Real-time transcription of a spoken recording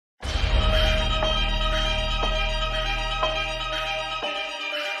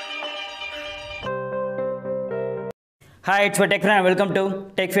Hi, it's Techfan and welcome to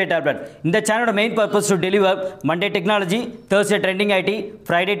TechFair Tablet. In the channel, the main purpose to deliver Monday technology, Thursday trending IT,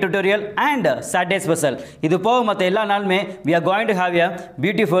 Friday tutorial and Saturday special. இது போக மற்ற எல்லா நாளுமே we are going to have a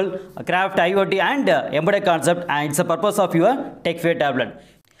beautiful craft IoT and embedded concept, and it's the purpose of your TechFair Tablet.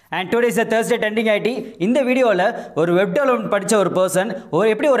 And today is a Thursday trending IT. இந்த வீடியோவில் ஒரு web development படித்த ஒரு பர்சன்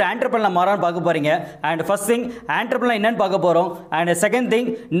எப்படி ஒரு ஆண்டர்பிரனர் மாறான்னு பார்க்க போகிறீங்க. And first thing entrepreneur என்னன்னு பார்க்க போகிறோம். அண்ட் செகண்ட் திங்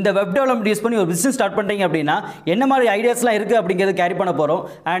இந்த வெப் டெவலப்மெண்ட் யூஸ் பண்ணி ஒரு பிஸ்னஸ் ஸ்டார்ட் பண்ணுறீங்க அப்படின்னா என்ன மாதிரி ஐடியாஸ்லாம் இருக்குது அப்படிங்கிறது கேரி பண்ண போகிறோம்.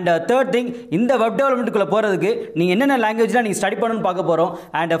 அண்ட் தேர்ட் திங் இந்த வெப் டெவலப்மெண்ட்டுக்குள்ளே போகிறதுக்கு நீங்கள் என்னென்ன லாங்குவேஜ்லாம் நீங்கள் ஸ்டடி பண்ணணும்னு பார்க்க போகிறோம்.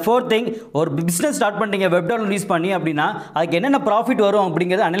 அண்ட் ஃபோர்த் திங் ஒரு பிஸ்னஸ் ஸ்டார்ட் பண்ணுறீங்க வெப் டெவலப்மெண்ட் யூஸ் பண்ணி அப்படின்னா அதுக்கு என்னென்ன ப்ராஃபிட் வரும்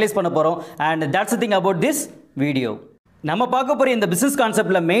அப்படிங்கிறத அனலைஸ் பண்ண போகிறோம். And that's thing about this video. நம்ம பார்க்க போகிற இந்த பிஸ்னஸ்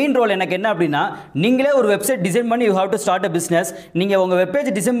கான்செப்ட்டில் மெயின் ரோல் எனக்கு என்ன அப்படின்னா, நீங்களே ஒரு வெப்சைட் டிசைன் பண்ணி you have to start a business. நீங்கள் உங்கள் வெப்பேஜ்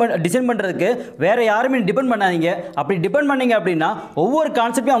டிசைன் பண்ணுறதுக்கு வேறு யாருமே டிபெண்ட் பண்ணாதீங்க. அப்படி டிபெண்ட் பண்ணீங்க அப்படின்னா ஒவ்வொரு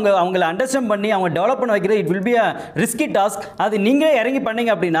கான்செப்டையும் அவங்கள அண்டர்ஸ்டாண்ட் பண்ணி அவங்க டெவலப் பண்ண வைக்கிறது it will be a risky task. அது நீங்களே இறங்கி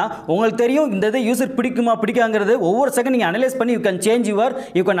பண்ணீங்க அப்படின்னா உங்களுக்கு தெரியும் இந்த இது யூசர் பிடிக்குமா பிடிக்காங்கிறது ஒவ்வொரு செகண்ட் நீங்கள் அனலைஸ் பண்ணி you can change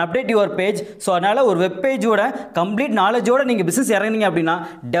you can update your page. So அதனால் ஒரு வெப் பேஜோட கம்ப்ளீட் நாலேஜோட நீங்கள் பிஸ்னஸ் இறங்கினீங்க அப்படின்னா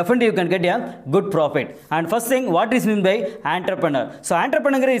definitely you can get a good profit. And first thing what is mean entrepreneur. So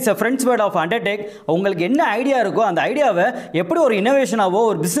entrepreneur is a French word of undertake. உங்களுக்கு என்ன idea இருக்கோ அந்த ஐடியாவை எப்படி ஒரு இனோவேஷனாவோ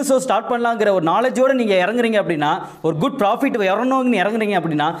ஒரு பிஸ்னஸோ ஸ்டார்ட் பண்ணலாங்கிற ஒரு நாலேஜோடு நீங்கள் இறங்குறீங்க அப்படின்னா ஒரு குட் ப்ராஃபிட் வரணும்னு இறங்குறீங்க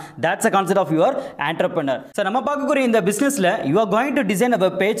அப்படின்னா that's a concept of your entrepreneur. So நம்ம பார்க்கக்கூடிய இந்த பிஸ்னஸில் you are going to design a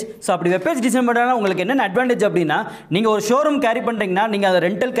web page. So அப்படி வெப் பேஜ் டிசைன் பண்ணுறதுனா உங்களுக்கு என்னென்ன அட்வான்டேஜ் அப்படின்னா, நீங்கள் ஒரு ஷோரூம் கேரி பண்ணுறீங்கன்னா நீங்கள் அதை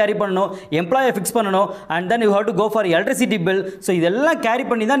ரெண்டல் கேரி பண்ணணும், எம்ப்ளாயை ஃபிக்ஸ் பண்ணணும், and then you have to go for electricity bill. So இதெல்லாம் கேரி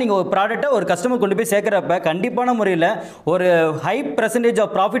பண்ணி தான் நீங்கள் ஒரு ப்ராடக்ட்டை ஒரு கஸ்டமர் கொண்டு போய் சேர்க்குறப்ப கண்டிப்பான முறையில் ஒரு ஹை பர்சன்டேஜ்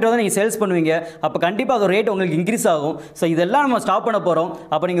ஆஃப் ப்ராஃபிட் வந்து நீங்கள் சேல்ஸ் பண்ணுவீங்க. அப்போ கண்டிப்பாக அது ரேட் உங்களுக்கு இன்க்ரீஸ் ஆகும். ஸோ இதெல்லாம் நம்ம ஸ்டாப் பண்ண போகிறோம்.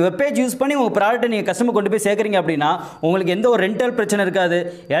 அப்போ நீங்கள் வெப் பேஜ் யூஸ் பண்ணி உங்கள் ப்ராடக்ட்டை நீங்கள் கஸ்டமர் கொண்டு போய் சேர்க்குறீங்க அப்படின்னா உங்களுக்கு எந்த ஒரு ரெண்டல் பிரச்சனை இருக்காது,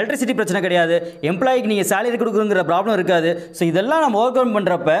 எலக்ட்ரிசிட்டி பிரச்சனை கிடையாது, எம்ப்ளாய்க்கு நீங்கள் சேலரி கொடுக்குங்கிற ப்ராப்ளம் இருக்காது. ஸோ இதெல்லாம் நம்ம ஒர்க் அவுட்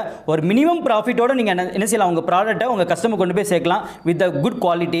பண்ணுறப்ப ஒரு மினிமம் ப்ராஃபிட்டோட நீங்கள் என்ன செய்யலாம், உங்கள் ப்ராடக்ட்டை உங்கள் கஸ்டமர் கொண்டு போய் சேர்க்கலாம் with a good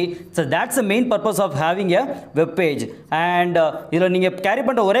quality. So that's the main purpose of having a web page. And இதில் நீங்கள் கேரி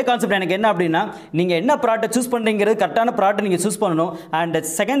பண்ணுற ஒரே கான்செப்ட் எனக்கு என்ன அப்படின்னா, நீங்கள் என்ன ப்ராடக்ட் சூஸ் பண்ணுறீங்கிறது கரெக்டான ப்ராடக்ட் நீங்கள் சூஸ் பண்ணணும். அண்ட்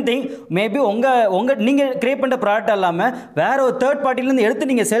செகண்ட் திங் மேபி நீங்கள் கிரியேட் பண்ணுற ப்ராடக்ட் இல்லாமல் வேற ஒரு தேர்ட் பார்ட்டிலேருந்து எடுத்து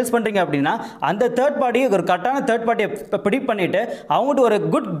நீங்கள் சேல்ஸ் பண்ணுறீங்க அப்படின்னா அந்த தேர்ட் பார்ட்டி ஒரு கரெக்டான தேர்ட் பார்ட்டியை ப்ரிடிக்ட் பண்ணிவிட்டு அவங்ககிட்ட ஒரு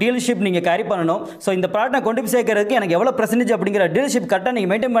குட் டீலர்ஷிப் நீங்கள் கேரி பண்ணணும். ஸோ இந்த ப்ராடக்ட்டை கொண்டு போய் சேர்க்கறதுக்கு எனக்கு எவ்வளோ பர்சன்டேஜ் அப்படிங்கிற டீலர்ஷிப் கரெக்டாக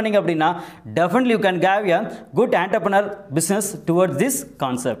நீங்கள் மெயின்டைன் பண்ணீங்க அப்படின்னா definitely you can have a good entrepreneur business towards this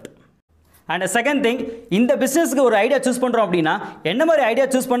concept. And second thing இந்த பிஸ்னஸ்க்கு ஒரு ஐடியா சூஸ் பண்ணுறோம் அப்படின்னா என்ன மாதிரி ஐடியா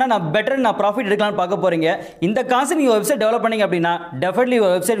சூஸ் பண்ணால் நான் ப்ராஃபிட் எடுக்கலாம்னு பார்க்க போகிறீங்க. இந்த கான்செப்ட் நீங்கள் வெப்சைட் டெவலப் பண்ணிங்க அப்படின்னா டெஃபினெட்லி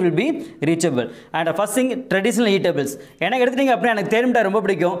ஒரு website will be reachable. And first thing traditional eatables எனக்கு எடுத்துட்டீங்க அப்படின்னா எனக்கு தேன் மிட்டாய் ரொம்ப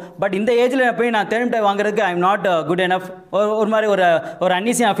பிடிக்கும். பட் இந்த ஏஜில் போய் நான் தேன் மிட்டாய் வாங்குறதுக்கு I am not good enough, ஒரு மாதிரி ஒரு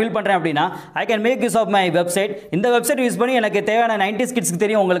அன்ஈஸி நான் ஃபீல் பண்ணுறேன் அப்படின்னா I can make use of my website. இந்த வெப்சைட் யூஸ் பண்ணி எனக்கு தேவையான 90s கிட்ஸ்க்கு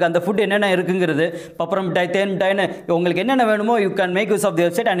தெரியும் உங்களுக்கு அந்த ஃபுட் என்னென்ன இருக்குங்கிறது, பப்பரம் மிட்டாய் தேன் மிட்டாய்னு உங்களுக்கு என்னென்ன வேணுமோ you can make use of the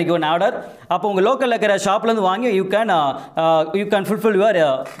website and you can order. அப்போ உங்கள் லோக்கலில் இருக்கிற ஷாப்லேருந்து வாங்கி you can fulfil your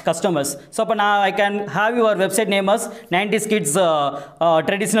customers. So அப்போ I can have your website name as 90s kids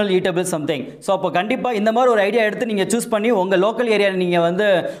traditional eatable something. So அப்போ கண்டிப்பாக இந்த மாதிரி ஒரு ஐடியா எடுத்து நீங்கள் சூஸ் பண்ணி உங்கள் லோக்கல் ஏரியாவில் நீங்கள் வந்து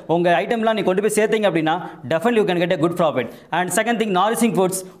உங்கள் ஐட்டம்லாம் நீங்கள் கொண்டு போய் சேர்த்தீங்க அப்படின்னா definitely you can get a good profit. And second thing நாரிஷிங்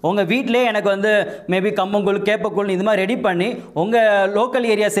foods. உங்கள் வீட்டிலே எனக்கு வந்து மேபி கம்மங்கூழ் கேப்பக்கூழ் இது மாதிரி ரெடி பண்ணி உங்கள் லோக்கல்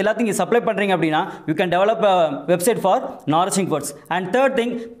ஏரியாஸ் எல்லாத்தையும் சப்ளை பண்ணுறீங்க அப்படின்னா you can develop website for நாரிஷிங் foods. And third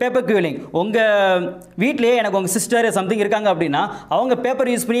thing paper கியூலிங். உங்கள் வீட்லேயே எனக்கு உங்கள் சிஸ்டர் சம்திங் இருக்காங்க அப்படின்னா அவங்க பேப்பர்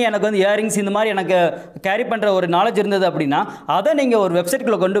யூஸ் பண்ணி எனக்கு வந்து இயரிங்ஸ் இந்த மாதிரி எனக்கு கேரி பண்ணுற ஒரு நாலேஜ் இருந்தது அப்படின்னா அதை நீங்கள் ஒரு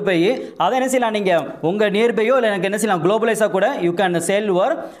வெப்சைட்டுக்குள்ளே கொண்டு போய் அதை என்ன செய்யலாம், நீங்கள் உங்கள் நியர்பையோ இல்லை எனக்கு என்ன செய்யலாம் குளோபலைஸாக கூட you can sale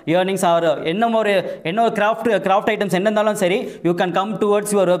your earnings R என்ன ஒரு கிராஃப்ட் ஐட்டம்ஸ் என்ன இருந்தாலும் சரி you can come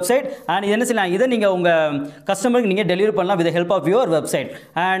towards your website. And என்ன செய்யலாம், இதை நீங்கள் உங்கள் கஸ்டமருக்கு நீங்கள் டெலிவரி பண்ணலாம் with help of your website.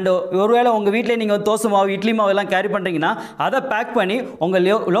 And ஒருவேளை உங்கள் வீட்டிலே நீங்கள் தோசை மாவு இட்லி மாவு எல்லாம் கேரி பண்ணுறீங்கன்னா அதை பேக் பண்ணி உங்கள்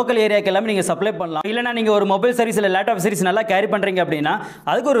லோக்கல் ஏரியாவுக்கு எல்லாமே நீங்கள் சப்ளை பண்ணலாம். இல்லைனா நீங்கள் ஒரு மொபைல் சர்வீஸ் இல்லை லேப்டாப் சர்வீஸ் நல்லா கேரி பண்ணுறீங்க அப்படின்னா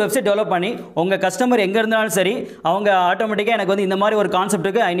அதுக்கு ஒரு வெப்சைட் டெவலப் பண்ணி உங்கள் கஸ்டமர் எங்கே இருந்தாலும் சரி அவங்க ஆட்டோமேட்டிக்காக எனக்கு வந்து இந்த மாதிரி ஒரு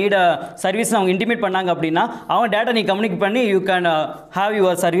கான்செப்ட்டுக்கு ஐ நீட் சர்வீஸ் அவங்க இன்டிமேட் பண்ணாங்க அப்படின்னா அவங்க டேட்டா நீ கம்யூனிகேட் பண்ணி you can have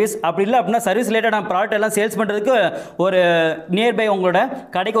your service. அப்படி இல்லை அப்படின்னா சர்வீஸ் ரிலேட்டடான ப்ராடக்ட் எல்லாம் சேல்ஸ் பண்ணுறதுக்கு ஒரு நியர்பை உங்களோட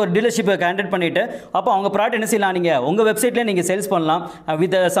கடைக்கு ஒரு டீலர்ஷிப்பை கான்டாக்ட் பண்ணிவிட்டு அப்போ அவங்க ப்ராடக்ட் என்ன செய்யலாம், நீங்கள் உங்கள் வெப்சைட்லேயே நீங்கள் சேல்ஸ் பண்ணலாம்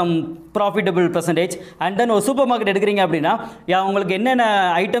with some profitable percentage. And then ஒரு சூப்பர் மார்க்கெட் எடுக்கிறீங்க அப்படின்னா உங்களுக்கு என்னென்ன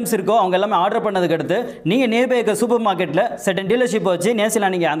ஐட்டம்ஸ் இருக்கோ அவங்க எல்லாமே ஆர்டர் பண்ணதுக்கு அடுத்து நீங்கள் நியர்பை இருக்க சூப்பர் மார்க்கெட்டில் செட்டன் டீலர்ஷிப் வச்சு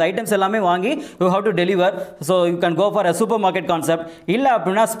நேசிலாம் நீங்கள் அந்த ஐட்டம்ஸ் எல்லாமே வாங்கி you have to deliver. So you can go for a super market concept. இல்லை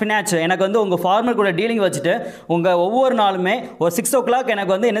அப்படின்னா ஸ்பினாச் எனக்கு வந்து உங்கள் ஃபார்மர் கூட டீலிங் வச்சுட்டு உங்கள் ஒவ்வொரு நாளுமே ஒரு 6 o'clock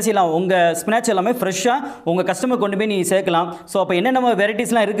எனக்கு வந்து என்ன செய்யலாம், உங்கள் ஸ்பினாச் எல்லாமே ஃப்ரெஷ்ஷாக உங்கள் கஸ்டமர் கொண்டு போய் நீங்கள் சேர்க்கலாம். ஸோ அப்போ என்னென்ன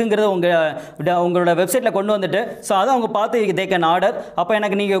வெரைட்டிஸ்லாம் இருக்குங்கிறத உங்களோட வெப்சைட்டில் கொண்டு வந்துட்டு ஸோ அதை அவங்க பார்த்து தே கேன் ஆர்டர். அப்போ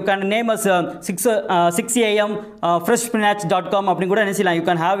எனக்கு நீங்கள் can name as 6 AM freshspinach.com அப்படின்னு கூட என்ன செய்யலாம். You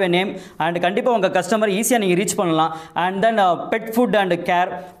can have a name and கண்டிப்பாக உங்கள் கஸ்டமர் ஈஸியாக நீங்கள் ரீச் பண்ணலாம். And then bed food and care.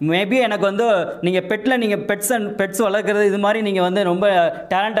 Maybe எனக்கு வந்து நீங்கள் பெட்ஸ் வளர்க்குறது இது மாதிரி நீங்கள் வந்து ரொம்ப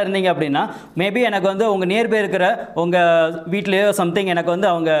டேலண்டாக இருந்தீங்க அப்படின்னா மேபி எனக்கு வந்து உங்கள் நியர்பை இருக்கிற உங்கள் வீட்லேயோ சம்திங் எனக்கு வந்து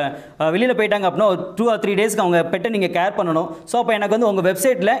அவங்க வெளியில் போயிட்டாங்க அப்படின்னா ஒரு 2 or 3 daysக்கு அவங்க பெட்டை நீங்கள் கேர் பண்ணணும். ஸோ அப்போ எனக்கு வந்து உங்கள்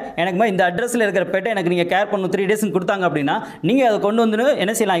வெப்சைட்டில் எனக்கு இந்த அட்ரஸில் இருக்கிற பெட்டை எனக்கு நீங்கள் கேர் பண்ணணும் 3 days கொடுத்தாங்க அப்படின்னா நீங்கள் அதை கொண்டு வந்து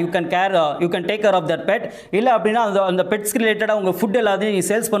என்ன செய்யலாம், you can take care of that bed. இல்லை அப்படின்னா அந்த பெட்ஸ் ரிலேட்டடாக உங்கள் ஃபுட் எல்லாத்தையும் நீங்கள்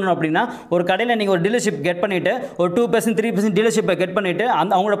சேல்ஸ் பண்ணணும் அப்படின்னா ஒரு கடையில் நீங்கள் ஒரு டீலர்ஷிப் கெட் பண்ணிவிட்டு ஒரு 2% 3% டீலர்ஷிப்பை கெட் பண்ணிவிட்டு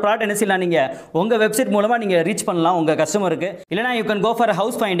அவங்களோட ப்ராடக்ட் என்ன செய்யலாம், நீங்கள் உங்கள் வெப்சைட் மூலமாக நீங்கள் ரீச் பண்ணலாம் உங்கள் கஸ்டமருக்கு. இல்லைனா you can go for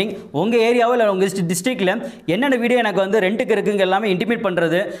house finding. உங்கள் ஏரியாவில் இல்லை உங்கள் டிஸ்ட்ரிக்டில் என்னென்ன வீடியோ எனக்கு வந்து ரெண்ட்டுக்கு இருக்குங்க எல்லாமே இன்டிமேட்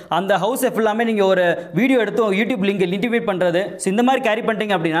பண்ணுறது, அந்த ஹவுஸை ஃபுல்லாமே நீங்கள் ஒரு வீடியோ எடுத்து யூடியூப் லிங்க் இன்டிமேட் பண்ணுறது. ஸோ இந்த மாதிரி கேரி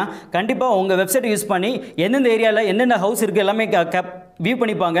பண்ணிட்டீங்க அப்படின்னா கண்டிப்பாக உங்கள் வெப்சைட் யூஸ் பண்ணி எந்தெந்த ஏரியாவில் என்னென்ன ஹவுஸ் இருக்குது எல்லாமே வியூ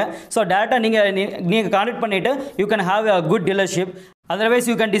பண்ணிப்பாங்க. ஸோ டேரெக்டாக நீங்கள் கான்டெக்ட் பண்ணிவிட்டு you can have a good dealership. Otherwise,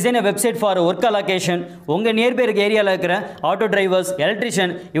 you can design a website for work allocation. உங்கள் நியர்பை இருக்க ஏரியாவில் இருக்கிற ஆட்டோ டிரைவர்ஸ்,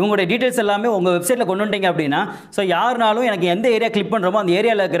 எலக்ட்ரிஷியன் இவங்களுடைய டீட்டெயில்ஸ் எல்லாமே உங்கள் வெப்சைட்டில் கொண்டு வந்துட்டீங்க அப்படின்னா ஸோ யாருனாலும் எனக்கு எந்த ஏரியா கிளிக் பண்ணுறோமோ அந்த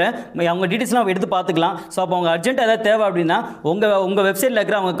ஏரியாவில் இருக்கிற அவங்க டீட்டெயில்ஸ்லாம் எடுத்து பார்த்துக்கலாம். ஸோ அப்போ அவங்க அர்ஜென்ட் ஏதாவது தேவை அப்படின்னா உங்கள் வெப்சைட்டில்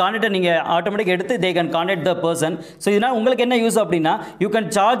இருக்கிற அவங்க கான்டெக்ட்டை நீங்கள் ஆட்டோமேட்டிக் எடுத்து they can contact the person. So இதனால் உங்களுக்கு என்ன யூஸ் அப்படின்னா you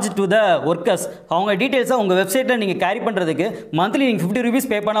can charge to the workers. அவங்க டீட்டெயில்ஸை உங்கள் வெப்சைட்டில் நீங்கள் கேரி பண்ணுறதுக்கு மந்த்லி நீங்கள் 50 rupees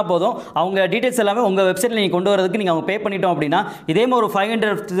பே பண்ணால் போதும். அவங்க டீட்டெயில்ஸ் எல்லாமே உங்கள் வெப்சைட்டில் நீங்கள் கொண்டு வரதுக்கு நீங்கள் அவங்க பே பண்ணிட்டோம் அப்படின்னா இதே மாதிரி ஒரு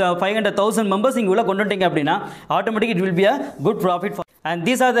 500,000 members இங்கே உள்ள கொண்டு வந்துட்டீங்க அப்படின்னா automatic it will be a good profit. And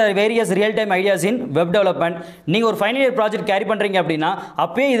these are the various real time ideas in web development. நீங்கள் ஒரு ஃபைனல் இயர் ப்ராஜெக்ட் கேரி பண்ணுறீங்க அப்படின்னா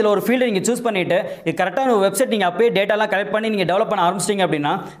அப்பயே இதில் ஒரு ஃபீல்டை நீங்கள் சூஸ் பண்ணிவிட்டு இது கரெக்டான ஒரு வெப்சைட் நீங்கள் அப்பயே டேட்டாலாம் கலெக்ட் பண்ணி நீங்கள் டெவலப் பண்ண ஆரம்பிச்சிட்டிங்க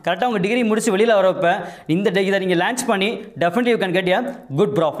அப்படின்னா கரெக்டாக உங்கள் டிகிரி முடிச்சு வெளியில் வரப்போ இதை நீங்கள் லான்ச் பண்ணி definitely you can get a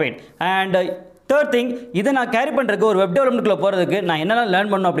good profit. And third thing, இதை நான் கேரி பண்ணுறதுக்கு ஒரு வெப் டெவலப்மெண்ட்குள்ளே போகிறதுக்கு நான் என்னெல்லாம்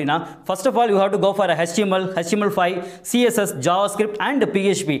லேர்ன் பண்ணணும் அப்படின்னா first of all you have to go for HTML, HTML5, CSS, JavaScript and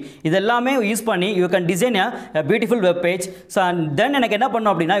PHP. இது எல்லாமே யூஸ் பண்ணி you can design a beautiful web page. So then எனக்கு என்ன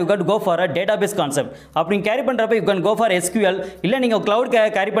பண்ணணும் அப்படின்னா you gate go for a database concept. அப்படி carry பண்ணுறப்ப you can go for SQL. இல்லை நீங்கள் க்ளவுட்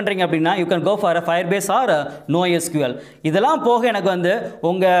கேரி பண்ணுறீங்க அப்படின்னா you can go for Firebase R NoSQL. இதெல்லாம் போக எனக்கு வந்து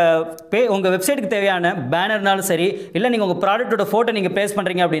உங்கள் வெப்சைட்டுக்கு தேவையான பேனர்னாலும் சரி, இல்லை நீங்கள் உங்கள் ப்ராடக்ட்டோட ஃபோட்டோ நீங்கள் ப்ளேஸ்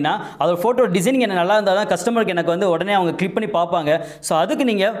பண்ணுறீங்க அப்படின்னா அதோட ஃபோட்டோ டிசைனிங் என்ன நல்லா இருந்தால் தான் கஸ்டமருக்கு எனக்கு வந்து உடனே அவங்க கிளிக் பண்ணி பார்ப்பாங்க. ஸோ அதுக்கு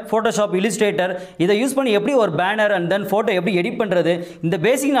நீங்கள் ஃபோட்டோஷாப், இல்லுஸ்ட்ரேட்டர் இதை யூஸ் பண்ணி எப்படி ஒரு பேனர் அண்ட் தென் ஃபோட்டோ எப்படி எடிட் பண்ணுறது, இந்த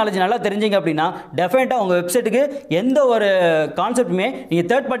பேசிக் நாலேஜ் நல்லா தெரிஞ்சிங்க அப்படின்னா டெஃபினட்டாக உங்கள் வெப்சைட்டுக்கு எந்த ஒரு கான்செப்ட்டுமே நீங்கள்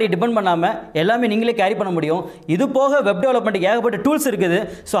தேர்ட் பார்ட்டி டிபெண்ட் பண்ணாமல் எல்லாமே நீங்களே கேரி பண்ண முடியும். இது போக வெப் டெவலப்மெண்ட்டுக்கு ஏகப்பட்ட டூல்ஸ் இருக்குது.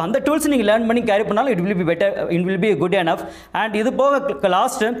 ஸோ அந்த டூல்ஸ் நீங்கள் லேர்ன் பண்ணி கேரி பண்ணாலும் it will be better, it will be good enough. And இது போக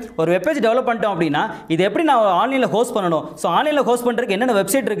லாஸ்ட்டு ஒரு வெப்பேஜ் டெவலப் பண்ணிட்டோம் அப்படின்னா இது எப்படி நான் ஆன்லைனில் ஹோஸ்ட் பண்ணணும், ஸோ ஆன்லைனில் ஹோஸ்ட் பண்ணுறதுக்கு என்னென்ன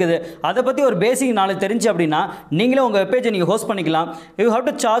வெப்சைட் இருக்குது அதை பற்றி ஒரு பேசிக் நாலேஜ் தெரிஞ்சு அப்படின்னா நீங்களே உங்கள் வெப்பேஜை நீங்கள் ஹோஸ்ட் பண்ணிக்கலாம். You have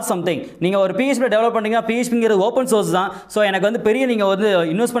to charge something. நீங்கள் ஒரு PHP டெவலப் பண்ணிங்கன்னா PHPங்கிறது ஓப்பன் சோர்ஸ் தான். ஸோ எனக்கு வந்து பெரிய நீங்கள் வந்து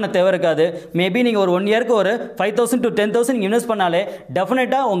இன்வெஸ்ட் பண்ண தேவை இருக்காது. மேபி நீங்கள் ஒரு 1 yearக்கு ஒரு 5,000 to 10,000 நீங்கள் இன்வெஸ்ட் பண்ணாலே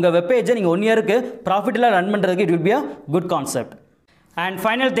டெஃபினட்டாக உங்கள் வெப்பேஜை நீங்கள் 1 yearக்கு ப்ராஃபிட்டெலாம் ரன் பண்ணுறதுக்கு it will be a good concept. And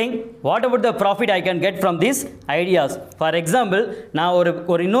final thing, what about the profit I can get from these ideas? For example, நான்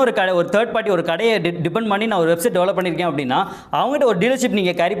ஒரு இன்னொரு கடை, ஒரு தேர்ட் பார்ட்டி ஒரு கடையை டிபெண்ட் பண்ணி நான் ஒரு வெப்சைட் டெவலப் பண்ணியிருக்கேன் அப்படின்னா அவங்ககிட்ட ஒரு டீலர்ஷிப்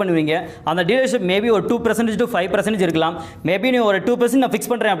நீங்கள் கேரி பண்ணுவீங்க. அந்த டீலர்ஷிப் மேபி ஒரு 2% to 5% இருக்கலாம். மேபி நீ ஒரு 2% நான்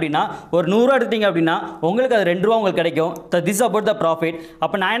ஃபிக்ஸ் பண்ணுறேன் அப்படின்னா ஒரு 100 ரூபா எடுத்தீங்க அப்படின்னா உங்களுக்கு அது 2 ரூபா உங்களுக்கு கிடைக்கும். This about the profit.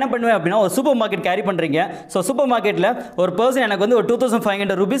 அப்போ நான் என்ன பண்ணுவேன் அப்படின்னா ஒரு சூப்பர் மார்க்கெட் கேரி பண்ணுறீங்க. ஸோ சூப்பர் மார்க்கெட்டில் ஒரு பர்சன் எனக்கு வந்து ஒரு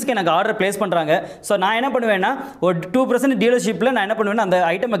 2,500 rupeesக்கு எனக்கு ஆர்டர் பிளேஸ் பண்ணுறாங்க. ஸோ நான் என்ன பண்ணுவேன்னா ஒரு 2% டீலர்ஷிப்பில் நான் என்ன பண்ணுவேன்னா அந்த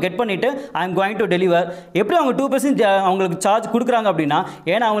ஐட்டமை கெட் பண்ணிவிட்டு I am going to deliver. எப்படி அவங்க 2% அவங்களுக்கு சார்ஜ் கொடுக்குறாங்க அப்படின்னா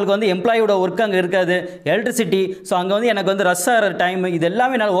ஏன்னா அவங்களுக்கு வந்து எம்ப்ளாயோட ஒர்க் அங்கே இருக்காது, எலக்ட்ரிசிட்டி. ஸோ அங்கே வந்து எனக்கு வந்து ரஷ் ஆகிற டைம் இது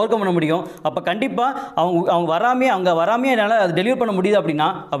எல்லாமே என்னால் ஒர்க் பண்ண முடியும். அப்போ கண்டிப்பாக அவங்க வராமே என்னால் அது டெலிவர் பண்ண முடியுது அப்படின்னா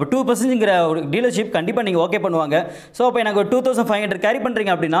அப்போ 2%ங்கிற ஒரு டீலர்ஷிப் கண்டிப்பாக நீங்கள் ஓகே பண்ணுவாங்க. ஸோ அப்போ எனக்கு ஒரு 2,500 கேரி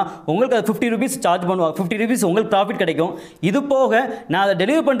பண்ணுறீங்க அப்படின்னா உங்களுக்கு அது 50 rupees சார்ஜ் பண்ணுவாங்க. 50 rupees உங்களுக்கு ப்ராஃபிட் கிடைக்கும். இது போக நான் அதை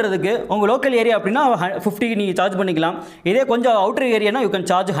டெலிவர் பண்ணுறதுக்கு உங்கள் லோக்கல் ஏரியா அப்படின்னா 50 நீங்கள் சார்ஜ் பண்ணிக்கலாம். இதே கொஞ்சம் அவுட்டர் ஏரியானா யூ கேன்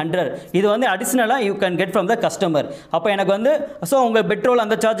சார்ஜ் 100. இது வந்து அடிஷ்னலாக you can get from the customer. அப்போ எனக்கு வந்து ஸோ உங்கள் பெட்ரோல்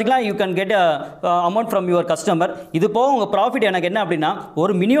அந்த சார்ஜுக்கெலாம் you can get amount from your customer. இது போக உங்கள் ப்ராஃபிட் எனக்கு என்ன அப்படின்னா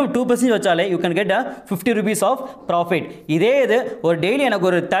ஒரு மினிமம் 2% வச்சாலே you can get 50 rupees of profit. இதே இது ஒரு டெய்லி எனக்கு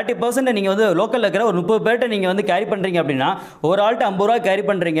ஒரு 30% நீங்கள் வந்து லோக்கலில் இருக்கிற ஒரு 30 பேர்கிட்ட நீங்கள் வந்து கேரி பண்ணுறீங்க அப்படின்னா ஒரு ஆள்கிட்ட 50 ரூபா கேரி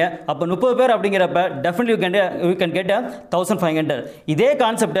பண்ணுறீங்க. அப்போ 30 பேர் அப்படிங்கிறப்ப டெஃபினெட்லி யூ கேன் கெட் 1500. இதே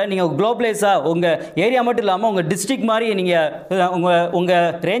கான்செப்டை நீங்கள் குளோபலைஸாக உங்கள் ஏரியா மட்டும் இல்லாமல் உங்கள் டிஸ்ட்ரிக்ட் மாதிரி நீங்கள் உங்கள்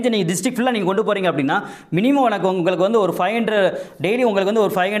ரேஞ்சை நீங்கள் டிஸ்ட்ரிக்ட் ஃபுல்லாக நீங்கள் கொண்டு போகிறீங்க அப்படின்னா மினிமம் உங்களுக்கு வந்து ஒரு 500 டெய்லி உங்களுக்கு வந்து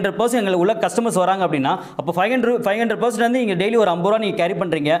ஒரு 500% எங்களுக்கு உள்ள கஸ்டமர்ஸ் வராங்க அப்படின்னா அப்போ 500% வந்து நீங்கள் டெய்லி ஒரு 50 ரூபா நீங்கள் கேரி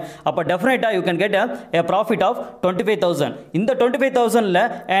பண்ணுறீங்க. அப்போ டெஃபினட்டாக you can get a profit of 25,000. இந்த 25,000ல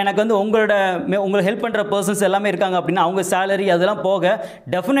எனக்கு வந்து உங்களுக்கு ஹெல்ப் பண்ணுற பர்சன்ஸ் எல்லாமே இருக்காங்க அப்படின்னா அவங்க சேலரி அதெல்லாம் போக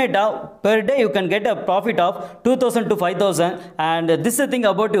டெஃபினட்டாக per day you can get a profit of 2,000 to 5,000. and this is the thing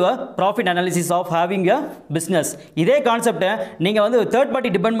about your profit analysis of having a business. இதே கான்செப்டை நீங்கள் வந்து தேர்ட்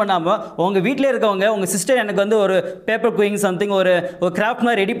பார்ட்டி டிபெண்ட் பண்ணாமல் உங்கள் வீட்டில் இருக்கவங்க உங்கள் சிஸ்டர் எனக்கு வந்து ஒரு பேப்பர் குயிங் சம்திங் ஒரு கிராஃப்ட்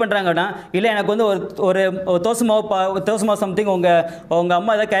மாதிரி ரெடி பண்ணுறாங்கன்னா இல்லை எனக்கு வந்து ஒரு தோசை சம்திங் உங்கள்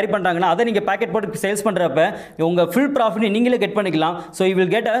அம்மா எதாவது கேரி பண்ணுறாங்கன்னா அதை நீங்கள் பேக்கெட் போட்டு சேல்ஸ் பண்ணுறப்ப உங்கள் ஃபுல் ப்ராஃபிட் நீங்களே கெட் பண்ணிக்கலாம். So you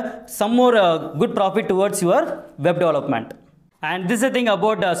will get some more good profit towards your web development. And this is the thing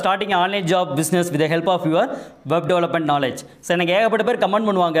about starting an online job business with the help of your web development knowledge. So எனக்கு ஏகப்பட்ட பேர் comment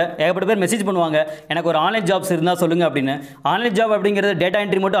பண்ணுவாங்க, ஏகப்பட்ட பேர் message பண்ணுவாங்க, எனக்கு ஒரு online jobs இருந்தால் சொல்லுங்கள் அப்படின்னு. ஆன்லைன் ஜாப் அப்படிங்கிறது டேட்டா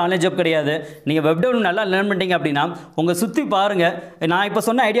என்ட்ரி மட்டும் ஆன்லைன் ஜாப் கிடையாது. நீங்கள் வெப் டெவலப்மெண்ட் நல்லா லேர்ன் பண்ணிட்டீங்க அப்படின்னா உங்கள் சுற்றி பாருங்கள். நான் இப்போ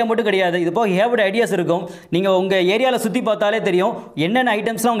சொன்ன ஐடியா மட்டும் கிடையாது, இது போக ஏகப்பட்ட ஐடியாஸ் இருக்கும். நீங்கள் உங்கள் ஏரியாவில் சுற்றி பார்த்தாலே தெரியும் என்னென்ன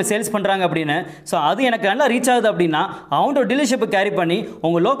ஐட்டம்ஸ்லாம் அவங்க சேல்ஸ் பண்ணுறாங்க அப்படின்னு. ஸோ அது எனக்கு நல்லா ரீச் ஆகுது அப்படின்னா அவங்களோட டீலர்ஷிப்பை கேரி பண்ணி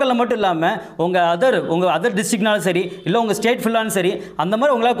உங்கள் லோக்கலில் மட்டும் இல்லாமல் உங்கள் அதர் டிஸ்ட்ரிக்ட்னாலும் சரி இல்லை உங்கள் ஸ்டேட் ஃபுல்லாலும் சரி அந்த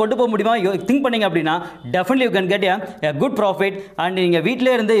மாதிரி உங்களால் கொண்டு போக முடியுமா திங்க் பண்ணிங்க அப்படின்னா definitely you can get a good profit. and நீங்கள்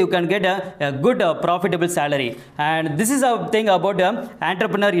வீட்டிலே இருந்து you can get a good profitable salary. and this is a thing about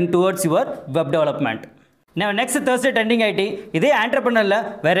entrepreneur in towards your web development. Now next Thursday trending IT இதே entrepreneurல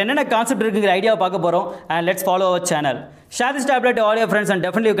வேற என்னென்ன concept இருக்குங்கிற ஐடியாவை பார்க்க போகிறோம். and let's follow our channel. Share this tablet to all your friends and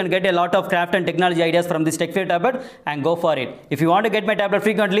definitely you can get a lot of craft and technology ideas from this TechFair tablet and go for it. If you want to get my tablet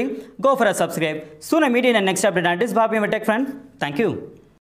frequently, go for a subscribe. Soon I meet you in the next tablet and this is Bhabi, my tech friend. Thank you.